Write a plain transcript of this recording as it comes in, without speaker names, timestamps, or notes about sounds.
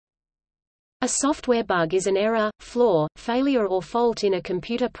A software bug is an error, flaw, failure or fault in a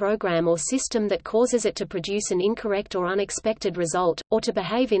computer program or system that causes it to produce an incorrect or unexpected result, or to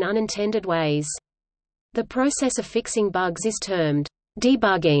behave in unintended ways. The process of fixing bugs is termed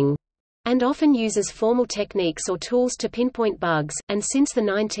debugging, and often uses formal techniques or tools to pinpoint bugs, and since the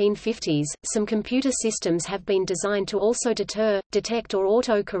 1950s, some computer systems have been designed to also deter, detect or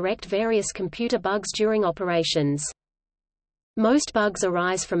auto-correct various computer bugs during operations. Most bugs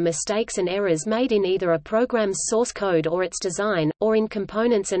arise from mistakes and errors made in either a program's source code or its design, or in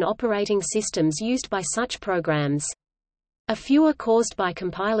components and operating systems used by such programs. A few are caused by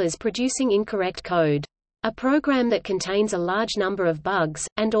compilers producing incorrect code. A program that contains a large number of bugs,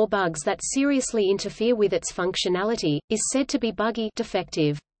 and/or bugs that seriously interfere with its functionality, is said to be buggy,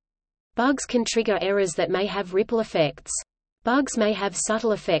 defective. Bugs can trigger errors that may have ripple effects. Bugs may have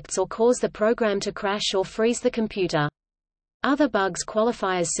subtle effects or cause the program to crash or freeze the computer. Other bugs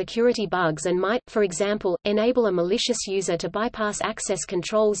qualify as security bugs and might, for example, enable a malicious user to bypass access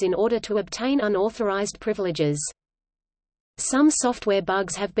controls in order to obtain unauthorized privileges. Some software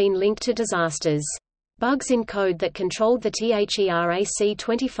bugs have been linked to disasters. Bugs in code that controlled the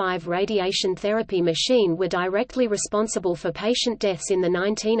THERAC-25 radiation therapy machine were directly responsible for patient deaths in the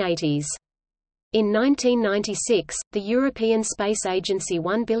 1980s. In 1996, the European Space Agency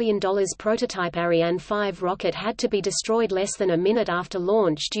 $1 billion prototype Ariane 5 rocket had to be destroyed less than a minute after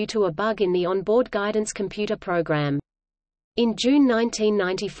launch due to a bug in the onboard guidance computer program. In June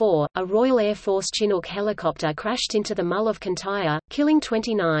 1994, a Royal Air Force Chinook helicopter crashed into the Mull of Kintyre, killing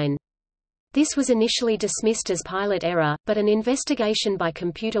 29. This was initially dismissed as pilot error, but an investigation by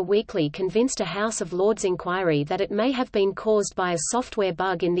Computer Weekly convinced a House of Lords inquiry that it may have been caused by a software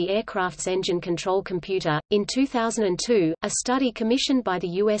bug in the aircraft's engine control computer. In 2002, a study commissioned by the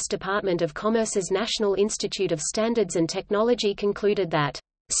U.S. Department of Commerce's National Institute of Standards and Technology concluded that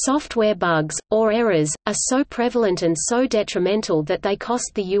software bugs, or errors, are so prevalent and so detrimental that they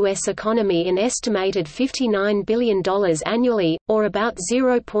cost the U.S. economy an estimated $59 billion annually, or about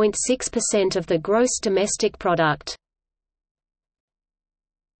 0.6% of the gross domestic product.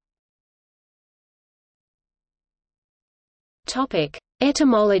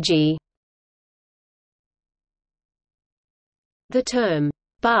 Etymology. The term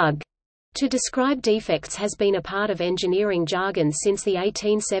bug to describe defects has been a part of engineering jargon since the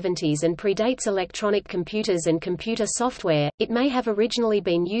 1870s and predates electronic computers and computer software. It may have originally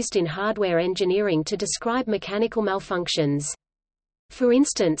been used in hardware engineering to describe mechanical malfunctions. For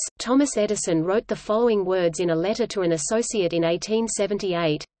instance, Thomas Edison wrote the following words in a letter to an associate in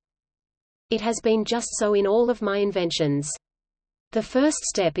 1878: "It has been just so in all of my inventions. The first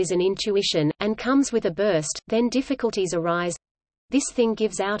step is an intuition, and comes with a burst, then difficulties arise. This thing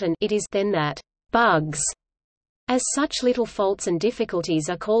gives out and it is then that bugs, as such little faults and difficulties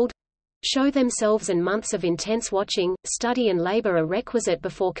are called, show themselves, and months of intense watching, study and labor are requisite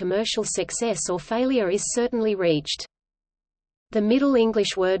before commercial success or failure is certainly reached." The Middle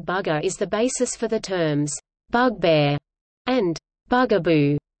English word bugger is the basis for the terms bugbear and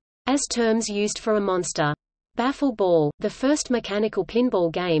bugaboo as terms used for a monster. Baffle Ball, the first mechanical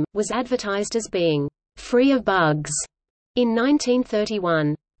pinball game, was advertised as being free of bugs in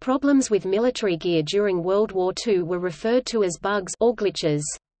 1931. Problems with military gear during World War II were referred to as bugs or glitches.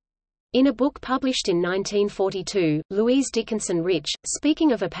 In a book published in 1942, Louise Dickinson Rich,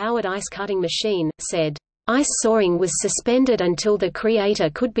 speaking of a powered ice-cutting machine, said, "Ice sawing was suspended until the creator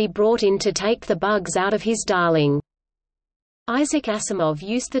could be brought in to take the bugs out of his darling." Isaac Asimov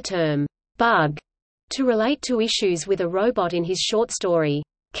used the term bug to relate to issues with a robot in his short story,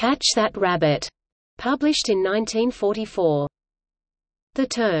 Catch That Rabbit, published in 1944. The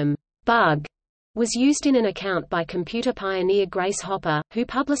term bug was used in an account by computer pioneer Grace Hopper, who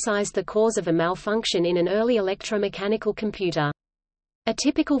publicized the cause of a malfunction in an early electromechanical computer. A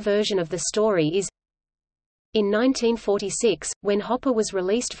typical version of the story is: in 1946, when Hopper was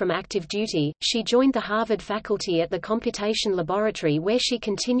released from active duty, she joined the Harvard faculty at the Computation Laboratory, where she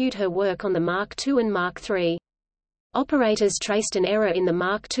continued her work on the Mark II and Mark III. Operators traced an error in the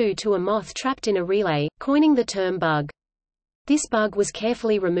Mark II to a moth trapped in a relay, coining the term bug. This bug was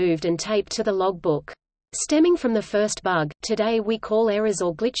carefully removed and taped to the logbook. Stemming from the first bug, today we call errors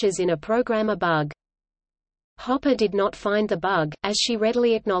or glitches in a program a bug. Hopper did not find the bug, as she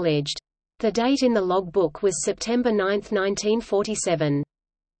readily acknowledged. The date in the logbook was September 9, 1947.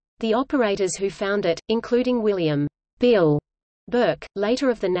 The operators who found it, including William Bill Burke, later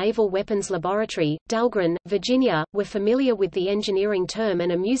of the Naval Weapons Laboratory, Dahlgren, Virginia, were familiar with the engineering term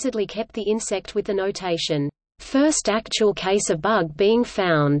and amusedly kept the insect with the notation, "First actual case of bug being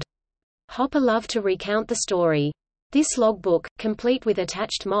found." Hopper loved to recount the story. This logbook, complete with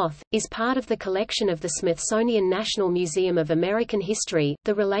attached moth, is part of the collection of the Smithsonian National Museum of American History.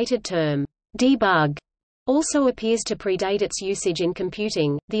 The related term, debug, also appears to predate its usage in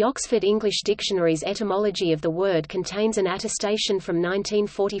computing. The Oxford English Dictionary's etymology of the word contains an attestation from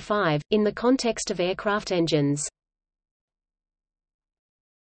 1945, in the context of aircraft engines.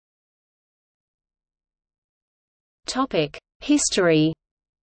 History.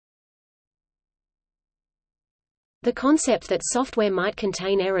 The concept that software might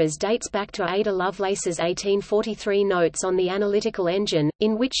contain errors dates back to Ada Lovelace's 1843 Notes on the Analytical Engine,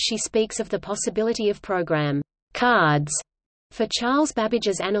 in which she speaks of the possibility of program cards for Charles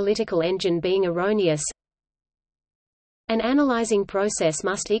Babbage's analytical engine being erroneous. An analyzing process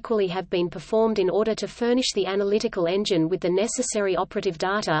must equally have been performed in order to furnish the analytical engine with the necessary operative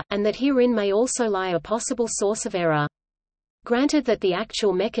data, and that herein may also lie a possible source of error. Granted that the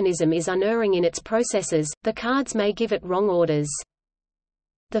actual mechanism is unerring in its processes, the cards may give it wrong orders.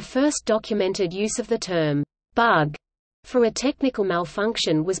 The first documented use of the term bug for a technical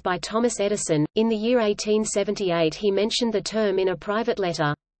malfunction was by Thomas Edison. In the year 1878 he mentioned the term in a private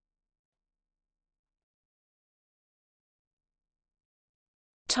letter.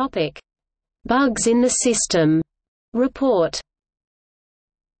 Bugs in the system report.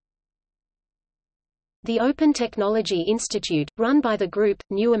 The Open Technology Institute, run by the group,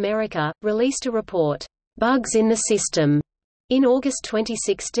 New America, released a report, Bugs in the System, in August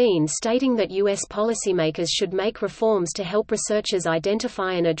 2016 stating that U.S. policymakers should make reforms to help researchers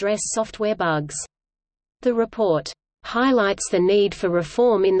identify and address software bugs. The report highlights the need for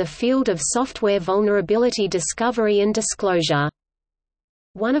reform in the field of software vulnerability discovery and disclosure.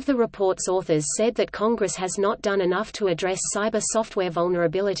 One of the report's authors said that Congress has not done enough to address cyber software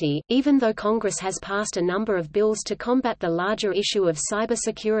vulnerability, even though Congress has passed a number of bills to combat the larger issue of cyber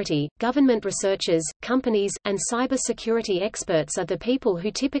security. Government researchers, companies, and cyber security experts are the people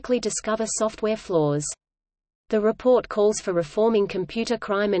who typically discover software flaws. The report calls for reforming computer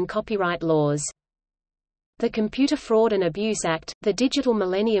crime and copyright laws. The Computer Fraud and Abuse Act, the Digital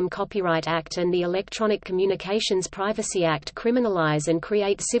Millennium Copyright Act and the Electronic Communications Privacy Act criminalize and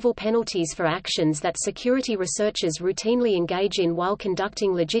create civil penalties for actions that security researchers routinely engage in while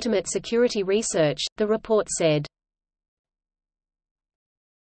conducting legitimate security research, the report said.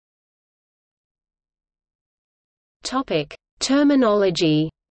 Terminology.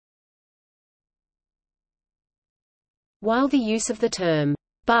 While the use of the term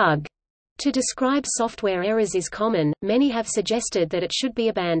bug to describe software errors is common, many have suggested that it should be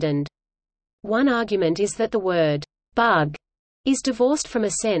abandoned. One argument is that the word bug is divorced from a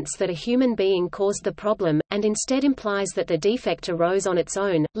sense that a human being caused the problem, and instead implies that the defect arose on its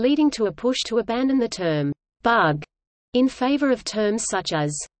own, leading to a push to abandon the term bug in favor of terms such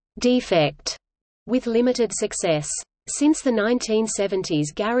as defect, with limited success. Since the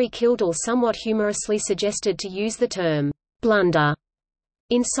 1970s, Gary Kildall somewhat humorously suggested to use the term blunder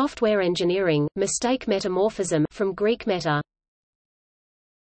in software engineering, mistake metamorphism from Greek meta.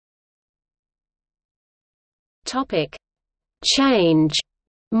 Topic: change,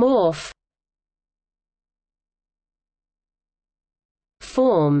 morph.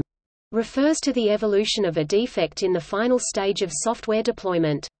 Form refers to the evolution of a defect in the final stage of software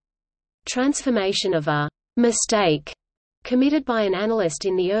deployment. Transformation of a mistake committed by an analyst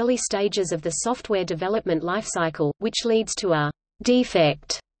in the early stages of the software development lifecycle, which leads to a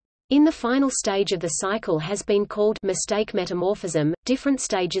defect in the final stage of the cycle, has been called mistake metamorphism. Different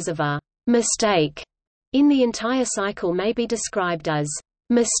stages of a mistake in the entire cycle may be described as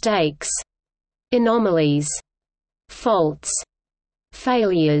mistakes, anomalies, faults,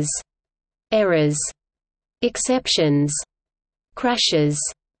 failures, errors, exceptions, crashes,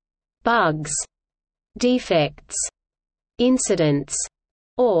 bugs, defects, incidents,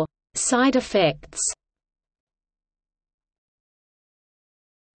 or side effects.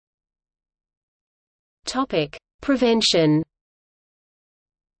 Topic: prevention.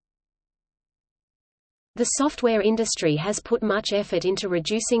 The software industry has put much effort into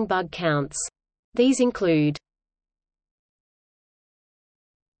reducing bug counts. These include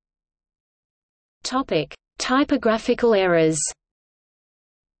Topic: typographical errors.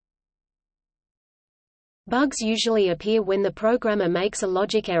 Bugs usually appear when the programmer makes a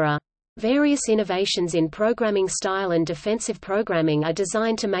logic error. Various innovations in programming style and defensive programming are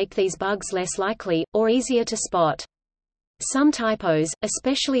designed to make these bugs less likely, or easier to spot. Some typos,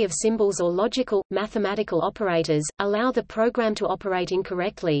 especially of symbols or logical, mathematical operators, allow the program to operate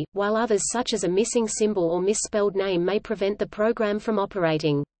incorrectly, while others such as a missing symbol or misspelled name may prevent the program from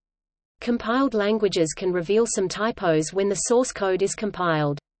operating. Compiled languages can reveal some typos when the source code is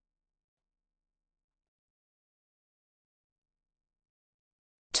compiled.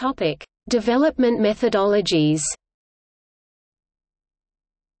 Development methodologies.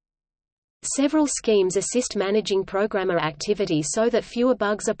 Several schemes assist managing programmer activity so that fewer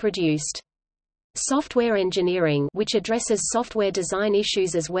bugs are produced. Software engineering, which addresses software design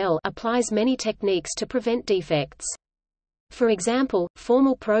issues as well, applies many techniques to prevent defects. For example,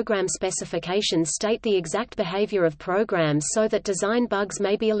 formal program specifications state the exact behavior of programs so that design bugs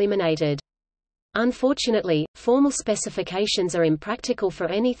may be eliminated. Unfortunately, formal specifications are impractical for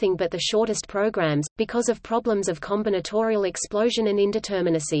anything but the shortest programs, because of problems of combinatorial explosion and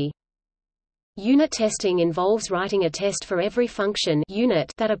indeterminacy. Unit testing involves writing a test for every function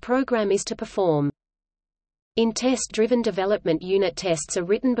unit that a program is to perform. In test-driven development, unit tests are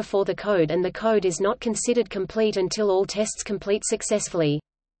written before the code, and the code is not considered complete until all tests complete successfully.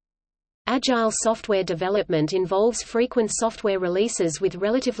 Agile software development involves frequent software releases with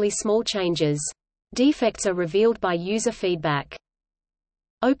relatively small changes. Defects are revealed by user feedback.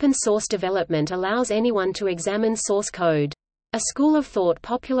 Open source development allows anyone to examine source code. A school of thought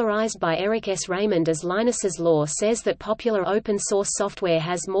popularized by Eric S. Raymond as Linus's law says that popular open-source software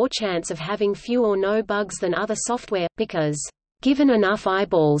has more chance of having few or no bugs than other software, because, given enough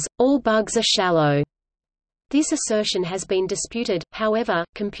eyeballs, all bugs are shallow. This assertion has been disputed. However,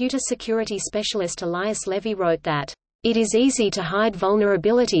 computer security specialist Elias Levy wrote that, "It is easy to hide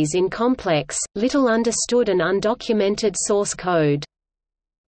vulnerabilities in complex, little understood and undocumented source code.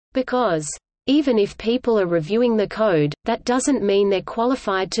 Because even if people are reviewing the code, that doesn't mean they're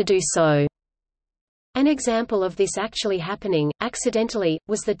qualified to do so." An example of this actually happening, accidentally,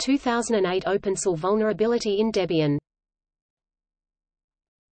 was the 2008 OpenSOL vulnerability in Debian.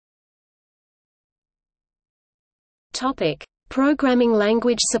 Topic: Programming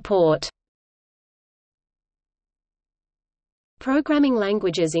language support. Programming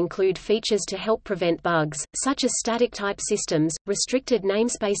languages include features to help prevent bugs, such as static type systems, restricted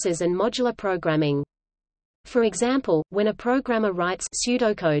namespaces and modular programming. For example, when a programmer writes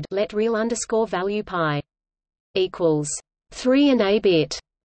pseudocode let real _value pi equals 3 and a bit,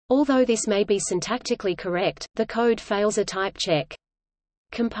 although this may be syntactically correct, the code fails a type check.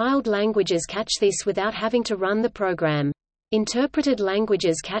 Compiled languages catch this without having to run the program. Interpreted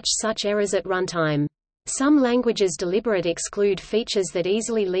languages catch such errors at runtime. Some languages deliberately exclude features that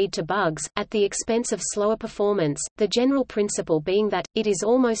easily lead to bugs, at the expense of slower performance, the general principle being that, it is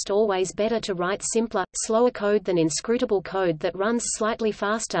almost always better to write simpler, slower code than inscrutable code that runs slightly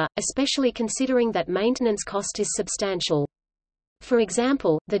faster, especially considering that maintenance cost is substantial. For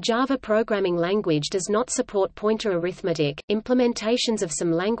example, the Java programming language does not support pointer arithmetic. Implementations of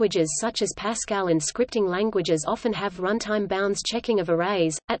some languages such as Pascal and scripting languages often have runtime bounds checking of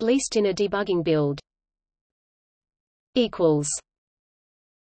arrays, at least in a debugging build.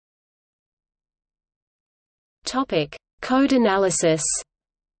 Topic: Code analysis.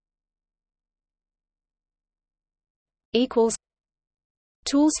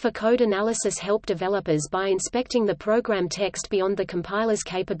 Tools for code analysis help developers by inspecting the program text beyond the compiler's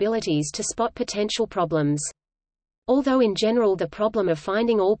capabilities to spot potential problems. Although in general the problem of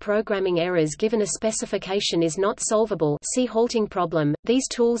finding all programming errors given a specification is not solvable, see halting problem, these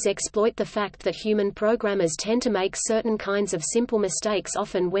tools exploit the fact that human programmers tend to make certain kinds of simple mistakes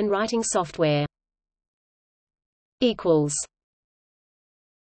often when writing software.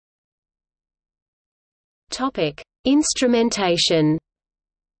 Topic: Instrumentation.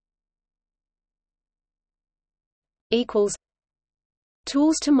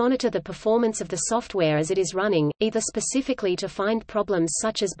 Tools to monitor the performance of the software as it is running, either specifically to find problems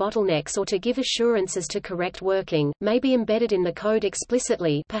such as bottlenecks or to give assurance as to correct working, may be embedded in the code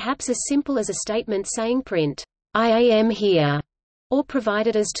explicitly, perhaps as simple as a statement saying print "IAM here," or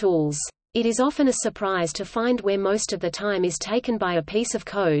provided as tools. It is often a surprise to find where most of the time is taken by a piece of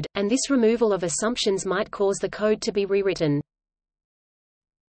code, and this removal of assumptions might cause the code to be rewritten.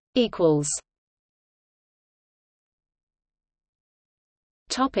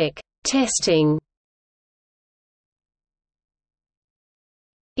 Testing.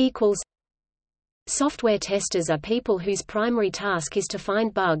 Software testers are people whose primary task is to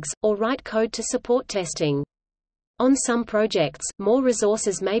find bugs, or write code to support testing. On some projects, more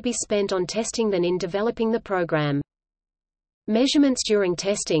resources may be spent on testing than in developing the program. Measurements during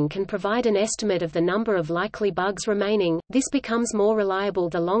testing can provide an estimate of the number of likely bugs remaining. This becomes more reliable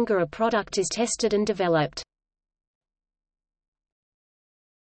the longer a product is tested and developed.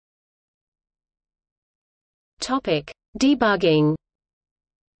 Debugging.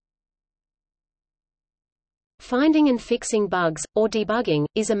 Finding and fixing bugs, or debugging,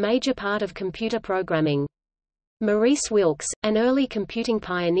 is a major part of computer programming. Maurice Wilkes, an early computing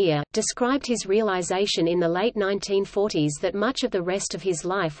pioneer, described his realization in the late 1940s that much of the rest of his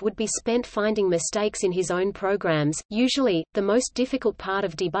life would be spent finding mistakes in his own programs. Usually, the most difficult part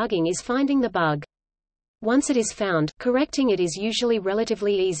of debugging is finding the bug. Once it is found, correcting it is usually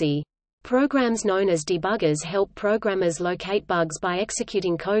relatively easy. Programs known as debuggers help programmers locate bugs by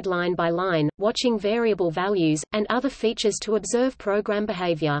executing code line by line, watching variable values, and other features to observe program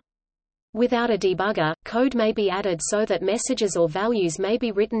behavior. Without a debugger, code may be added so that messages or values may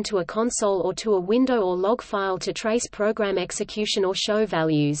be written to a console or to a window or log file to trace program execution or show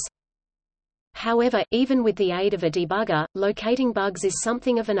values. However, even with the aid of a debugger, locating bugs is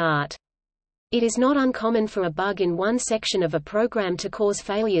something of an art. It is not uncommon for a bug in one section of a program to cause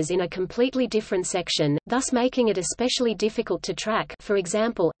failures in a completely different section, thus making it especially difficult to track. For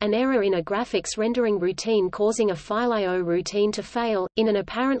example, an error in a graphics rendering routine causing a file I/O routine to fail, in an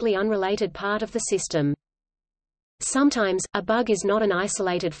apparently unrelated part of the system. Sometimes, a bug is not an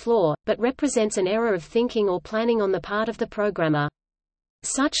isolated flaw, but represents an error of thinking or planning on the part of the programmer.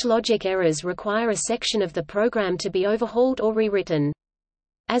 Such logic errors require a section of the program to be overhauled or rewritten.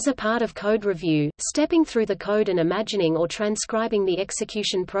 As a part of code review, stepping through the code and imagining or transcribing the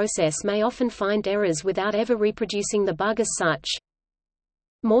execution process may often find errors without ever reproducing the bug as such.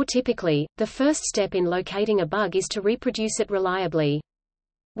 More typically, the first step in locating a bug is to reproduce it reliably.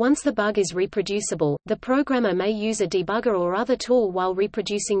 Once the bug is reproducible, the programmer may use a debugger or other tool while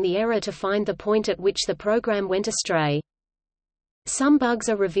reproducing the error to find the point at which the program went astray. Some bugs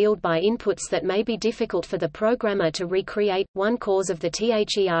are revealed by inputs that may be difficult for the programmer to recreate. One cause of the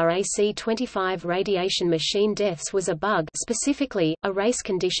THERAC 25 radiation machine deaths was a bug, specifically, a race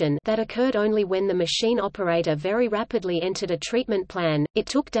condition, that occurred only when the machine operator very rapidly entered a treatment plan. It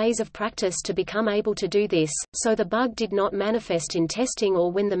took days of practice to become able to do this, so the bug did not manifest in testing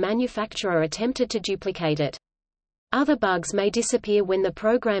or when the manufacturer attempted to duplicate it. Other bugs may disappear when the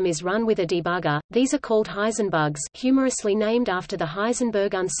program is run with a debugger. These are called Heisenbugs, humorously named after the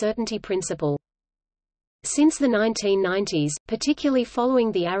Heisenberg uncertainty principle. Since the 1990s, particularly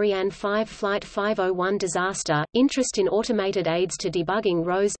following the Ariane 5 Flight 501 disaster, interest in automated aids to debugging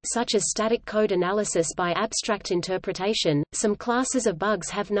rose, such as static code analysis by abstract interpretation. Some classes of bugs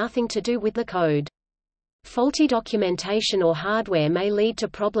have nothing to do with the code. Faulty documentation or hardware may lead to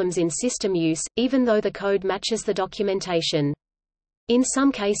problems in system use, even though the code matches the documentation. In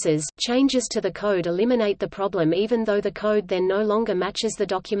some cases, changes to the code eliminate the problem even though the code then no longer matches the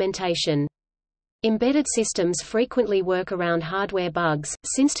documentation. Embedded systems frequently work around hardware bugs,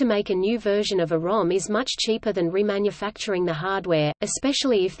 since to make a new version of a ROM is much cheaper than remanufacturing the hardware,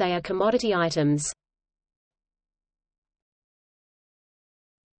 especially if they are commodity items.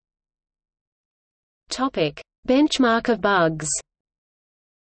 Topic: Benchmark of bugs.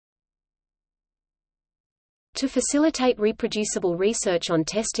 To facilitate reproducible research on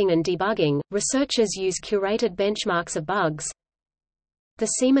testing and debugging, researchers use curated benchmarks of bugs. The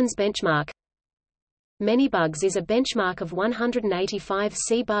Siemens benchmark. Manybugs is a benchmark of 185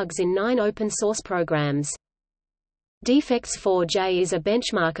 C bugs in 9 open-source programs. Defects4j is a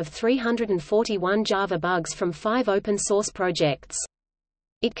benchmark of 341 Java bugs from 5 open-source projects.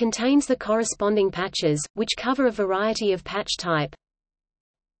 It contains the corresponding patches, which cover a variety of patch type.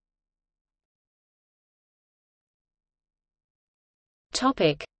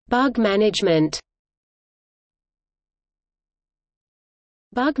 Topic: Bug management.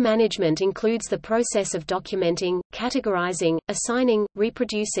 Bug management includes the process of documenting, categorizing, assigning,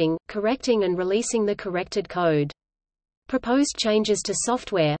 reproducing, correcting and releasing the corrected code. Proposed changes to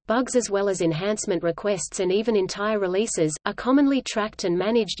software, bugs as well as enhancement requests and even entire releases, are commonly tracked and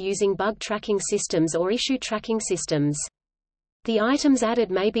managed using bug tracking systems or issue tracking systems. The items added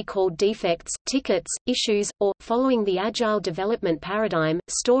may be called defects, tickets, issues, or, following the agile development paradigm,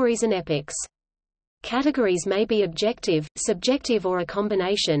 stories and epics. Categories may be objective, subjective or a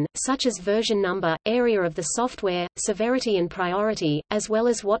combination, such as version number, area of the software, severity and priority, as well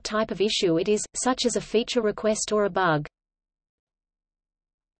as what type of issue it is, such as a feature request or a bug.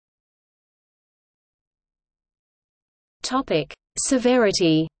 Topic: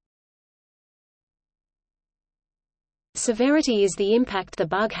 Severity. Severity is the impact the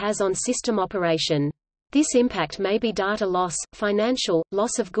bug has on system operation. This impact may be data loss, financial,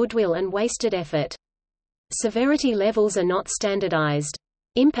 loss of goodwill and wasted effort. Severity levels are not standardized.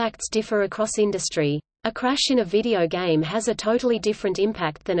 Impacts differ across industry. A crash in a video game has a totally different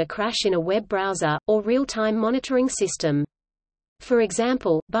impact than a crash in a web browser, or real-time monitoring system. For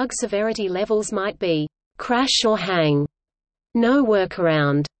example, bug severity levels might be crash or hang, no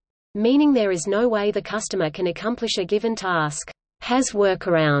workaround, meaning there is no way the customer can accomplish a given task, has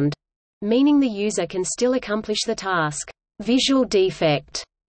workaround, meaning the user can still accomplish the task. Visual defect,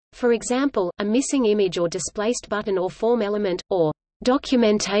 for example, a missing image or displaced button or form element, or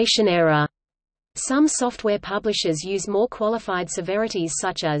documentation error. Some software publishers use more qualified severities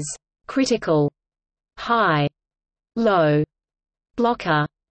such as critical, high, low, blocker,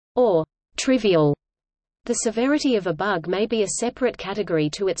 or trivial. The severity of a bug may be a separate category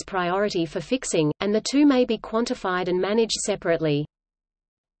to its priority for fixing, and the two may be quantified and managed separately.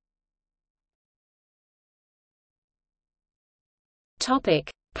 Topic: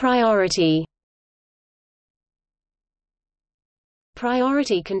 Priority.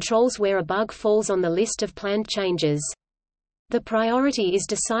 Priority controls where a bug falls on the list of planned changes. The priority is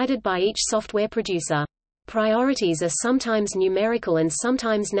decided by each software producer. Priorities are sometimes numerical and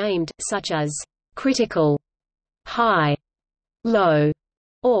sometimes named, such as critical, high, low,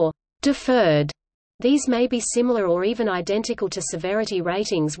 or deferred. These may be similar or even identical to severity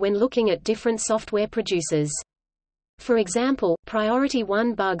ratings when looking at different software producers. For example, priority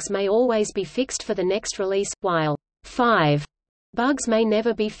 1 bugs may always be fixed for the next release, while 5 bugs may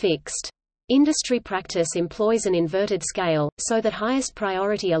never be fixed. Industry practice employs an inverted scale, so that highest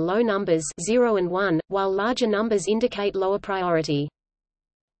priority are low numbers 0 and 1, while larger numbers indicate lower priority.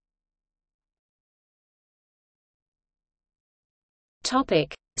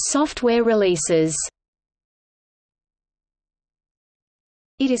 Topic: Software releases.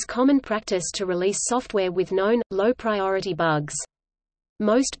 It is common practice to release software with known, low-priority bugs.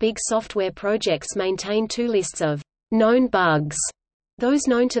 Most big software projects maintain two lists of known bugs, those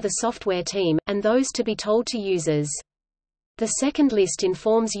known to the software team, and those to be told to users. The second list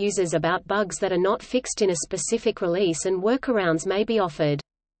informs users about bugs that are not fixed in a specific release, and workarounds may be offered.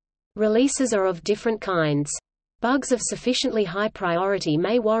 Releases are of different kinds. Bugs of sufficiently high priority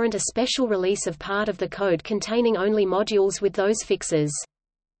may warrant a special release of part of the code containing only modules with those fixes.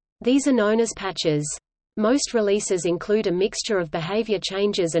 These are known as patches. Most releases include a mixture of behavior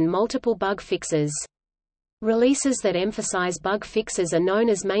changes and multiple bug fixes. Releases that emphasize bug fixes are known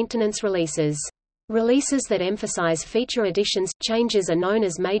as maintenance releases. Releases that emphasize feature additions, changes are known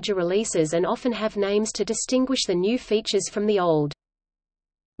as major releases and often have names to distinguish the new features from the old.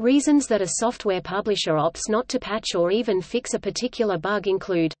 Reasons that a software publisher opts not to patch or even fix a particular bug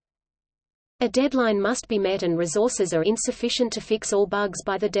include: a deadline must be met and resources are insufficient to fix all bugs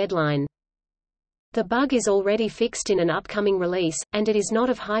by the deadline. The bug is already fixed in an upcoming release, and it is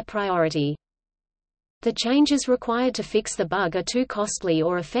not of high priority. The changes required to fix the bug are too costly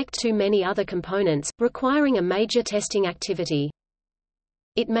or affect too many other components, requiring a major testing activity.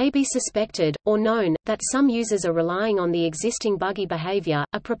 It may be suspected, or known, that some users are relying on the existing buggy behavior.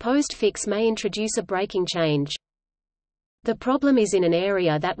 A proposed fix may introduce a breaking change. The problem is in an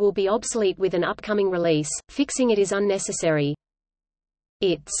area that will be obsolete with an upcoming release, fixing it is unnecessary.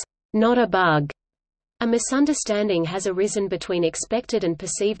 It's not a bug. A misunderstanding has arisen between expected and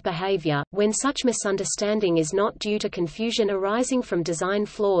perceived behavior, when such misunderstanding is not due to confusion arising from design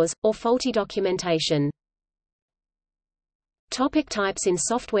flaws, or faulty documentation. Topic: types in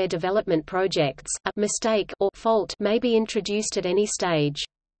software development projects. A mistake or fault may be introduced at any stage.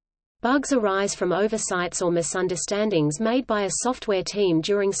 Bugs arise from oversights or misunderstandings made by a software team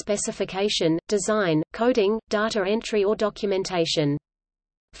during specification, design, coding, data entry or documentation.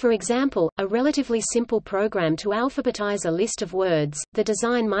 For example, a relatively simple program to alphabetize a list of words, the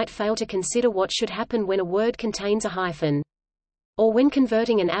design might fail to consider what should happen when a word contains a hyphen. Or when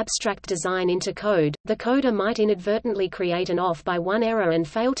converting an abstract design into code, the coder might inadvertently create an off by one error and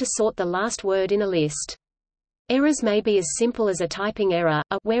fail to sort the last word in a list. Errors may be as simple as a typing error,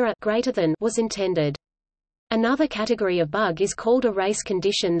 where a greater than was intended. Another category of bug is called a race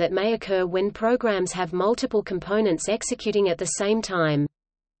condition that may occur when programs have multiple components executing at the same time.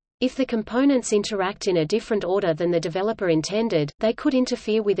 If the components interact in a different order than the developer intended, they could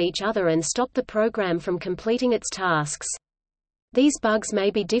interfere with each other and stop the program from completing its tasks. These bugs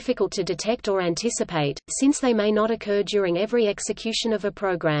may be difficult to detect or anticipate, since they may not occur during every execution of a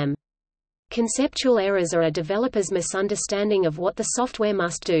program. Conceptual errors are a developer's misunderstanding of what the software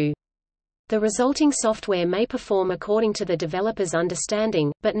must do. The resulting software may perform according to the developer's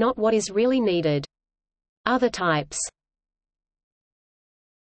understanding, but not what is really needed. Other types.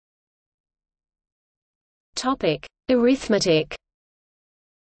 Topic: Arithmetic.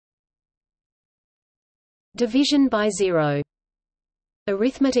 Division by zero.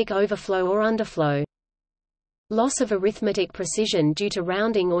 Arithmetic overflow or underflow. Loss of arithmetic precision due to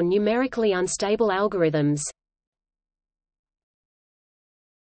rounding or numerically unstable algorithms.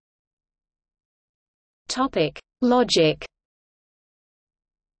 Topic: Logic.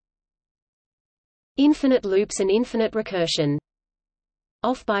 Infinite loops and infinite recursion.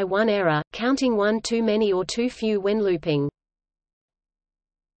 off by one error, counting one too many or too few when looping.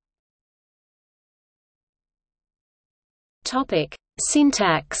 Topic: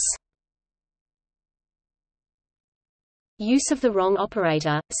 Syntax. Use of the wrong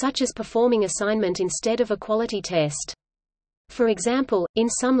operator, such as performing assignment instead of a quality test. For example, in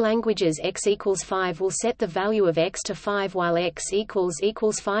some languages x equals 5 will set the value of x to 5 while x equals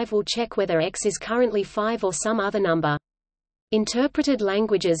 5 will check whether x is currently 5 or some other number. Interpreted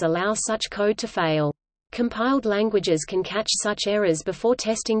languages allow such code to fail. Compiled languages can catch such errors before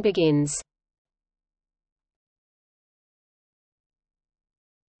testing begins.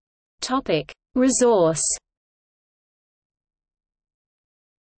 Topic: Resource.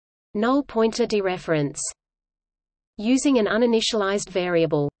 Null pointer dereference. Using an uninitialized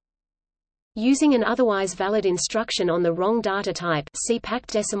variable. Using an otherwise valid instruction on the wrong data type, see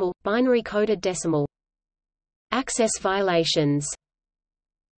packed decimal, binary coded decimal. Access violations.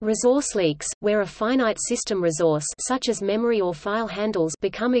 Resource leaks, where a finite system resource such as memory or file handles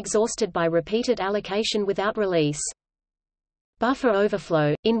become exhausted by repeated allocation without release. Buffer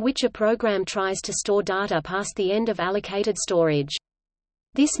overflow, in which a program tries to store data past the end of allocated storage.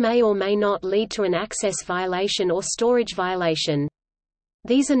 This may or may not lead to an access violation or storage violation.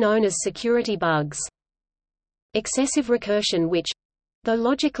 These are known as security bugs. Excessive recursion which, though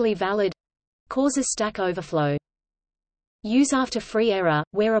logically valid, causes stack overflow. Use after free error,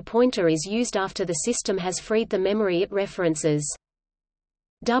 where a pointer is used after the system has freed the memory it references.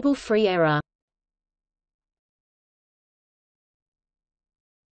 Double free error.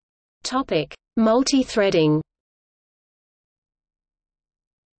 Topic: Multi-threading.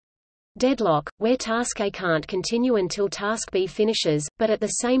 Deadlock, where task A can't continue until task B finishes, but at the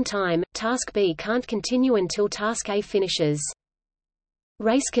same time, task B can't continue until task A finishes.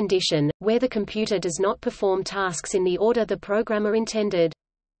 Race condition, where the computer does not perform tasks in the order the programmer intended.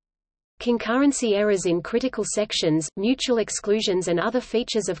 Concurrency errors in critical sections, mutual exclusions and other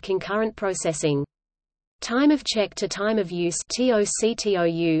features of concurrent processing. Time of check to time of use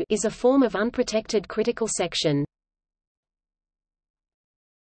 (TOC/TOU) is a form of unprotected critical section.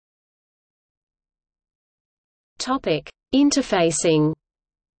 Topic: Interfacing.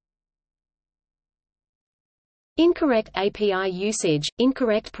 Incorrect API usage,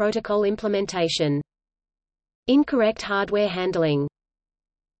 incorrect protocol implementation. Incorrect hardware handling.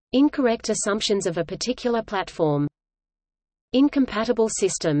 Incorrect assumptions of a particular platform. Incompatible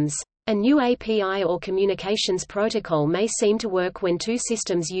systems. A new API or communications protocol may seem to work when two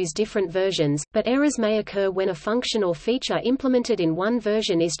systems use different versions, but errors may occur when a function or feature implemented in one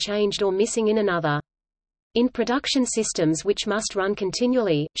version is changed or missing in another. In production systems which must run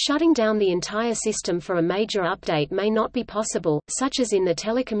continually, shutting down the entire system for a major update may not be possible, such as in the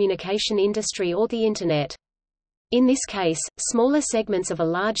telecommunication industry or the Internet. In this case, smaller segments of a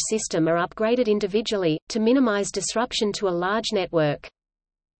large system are upgraded individually, to minimize disruption to a large network.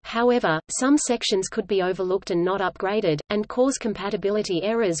 However, some sections could be overlooked and not upgraded, and cause compatibility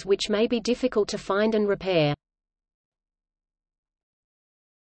errors which may be difficult to find and repair.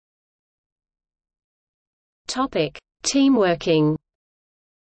 Topic: Teamworking.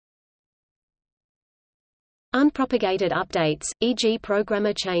 Unpropagated updates, e.g.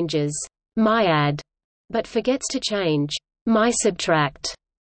 programmer changes myAdd, but forgets to change mySubtract,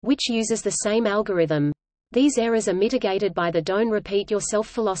 which uses the same algorithm. These errors are mitigated by the don't repeat yourself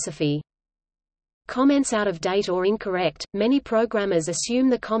philosophy. Comments out of date or incorrect, many programmers assume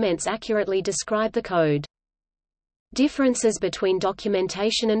the comments accurately describe the code. Differences between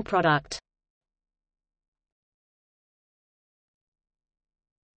documentation and product.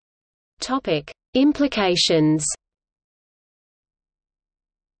 Topic: Implications.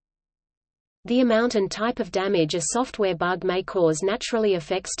 The amount and type of damage a software bug may cause naturally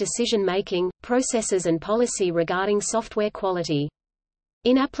affects decision-making, processes and policy regarding software quality.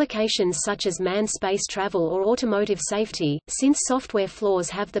 In applications such as manned space travel or automotive safety, since software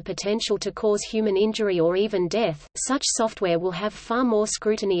flaws have the potential to cause human injury or even death, such software will have far more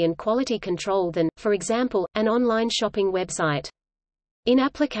scrutiny and quality control than, for example, an online shopping website. In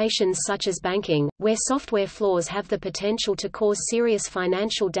applications such as banking, where software flaws have the potential to cause serious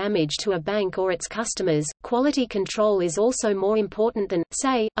financial damage to a bank or its customers, quality control is also more important than,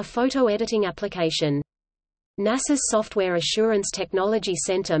 say, a photo editing application. NASA's Software Assurance Technology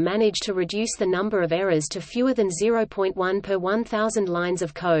Center managed to reduce the number of errors to fewer than 0.1 per 1,000 lines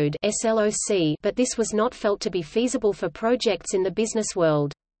of code (SLOC), but this was not felt to be feasible for projects in the business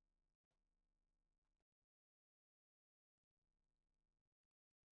world.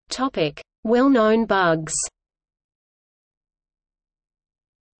 Well-known bugs.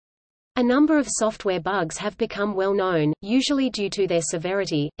 A number of software bugs have become well known, usually due to their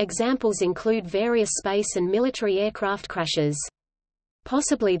severity. Examples include various space and military aircraft crashes.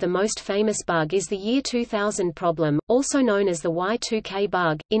 Possibly the most famous bug is the year 2000 problem, also known as the Y2K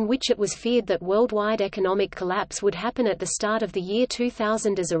bug, in which it was feared that worldwide economic collapse would happen at the start of the year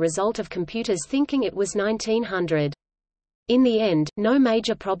 2000 as a result of computers thinking it was 1900. In the end, no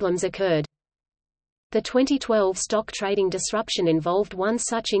major problems occurred. The 2012 stock trading disruption involved one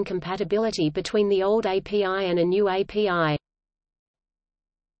such incompatibility between the old API and a new API.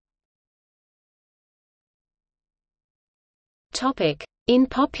 In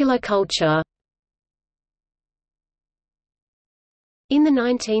popular culture. In the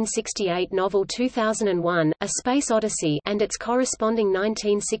 1968 novel 2001, A Space Odyssey and its corresponding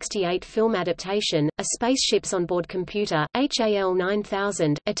 1968 film adaptation, A Spaceship's Onboard Computer, HAL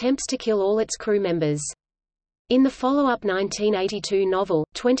 9000, attempts to kill all its crew members. In the follow-up 1982 novel,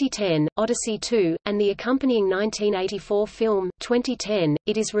 2010, Odyssey 2, and the accompanying 1984 film, 2010,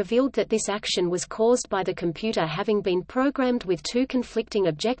 it is revealed that this action was caused by the computer having been programmed with two conflicting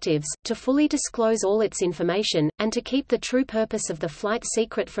objectives, to fully disclose all its information, and to keep the true purpose of the flight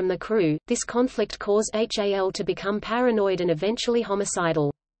secret from the crew. This conflict caused HAL to become paranoid and eventually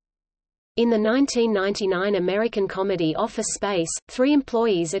homicidal. In the 1999 American comedy Office Space, three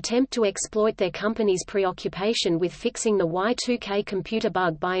employees attempt to exploit their company's preoccupation with fixing the Y2K computer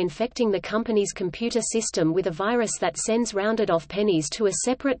bug by infecting the company's computer system with a virus that sends rounded-off pennies to a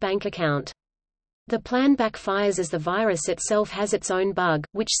separate bank account. The plan backfires as the virus itself has its own bug,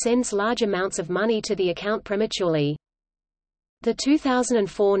 which sends large amounts of money to the account prematurely. The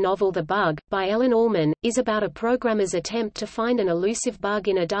 2004 novel The Bug, by Ellen Ullman, is about a programmer's attempt to find an elusive bug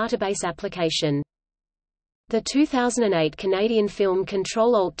in a database application. The 2008 Canadian film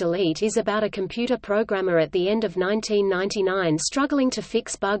Control-Alt-Delete is about a computer programmer at the end of 1999 struggling to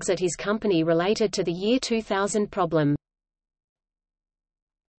fix bugs at his company related to the year 2000 problem.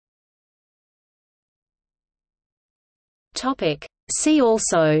 See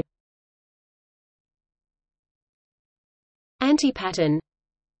also: Anti-pattern,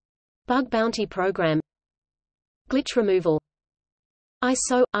 Bug bounty program, Glitch removal.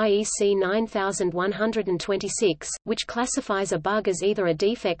 ISO – IEC 9126, which classifies a bug as either a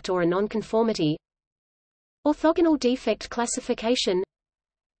defect or a nonconformity. Orthogonal defect classification.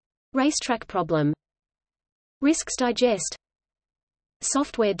 Racetrack problem. Risks digest.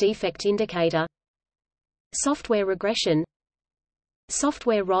 Software defect indicator. Software regression.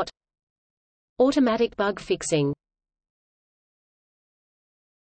 Software rot. Automatic bug fixing.